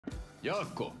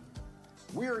Jaakko,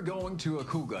 we're going to a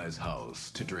cool guy's house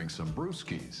to drink some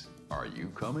brewskis. Are you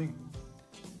coming?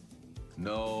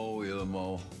 No,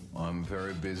 Ilmo. I'm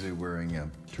very busy wearing a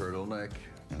turtleneck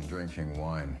and drinking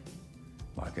wine.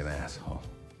 Like an asshole.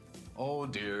 Oh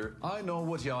dear, I know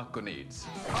what Jaakko needs.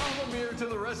 Ahmamir to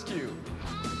the rescue!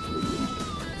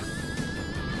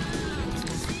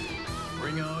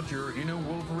 Bring out your inner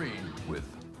Wolverine with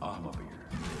Ahmamir.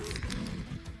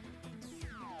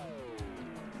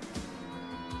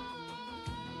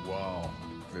 Wow,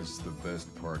 this is the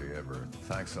best party ever.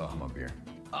 Thanks, Ahmamir.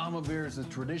 Ahmamir is a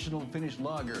traditional Finnish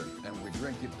lager, and we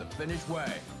drink it the Finnish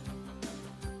way.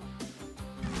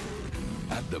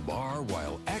 At the bar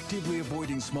while actively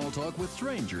avoiding small talk with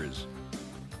strangers.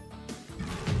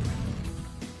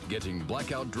 Getting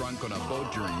blackout drunk on a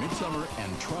boat during midsummer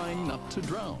and trying not to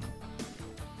drown.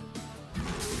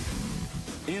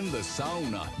 In the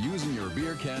sauna, using your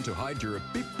beer can to hide your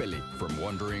pippeli from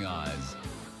wandering eyes.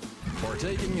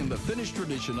 Partaking in the Finnish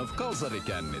tradition of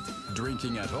kalsarikännit,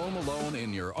 drinking at home alone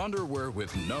in your underwear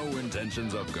with no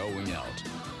intentions of going out.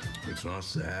 It's not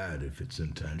sad if it's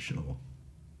intentional.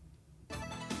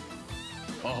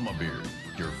 Ahmamir,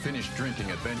 your Finnish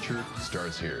drinking adventure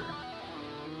starts here.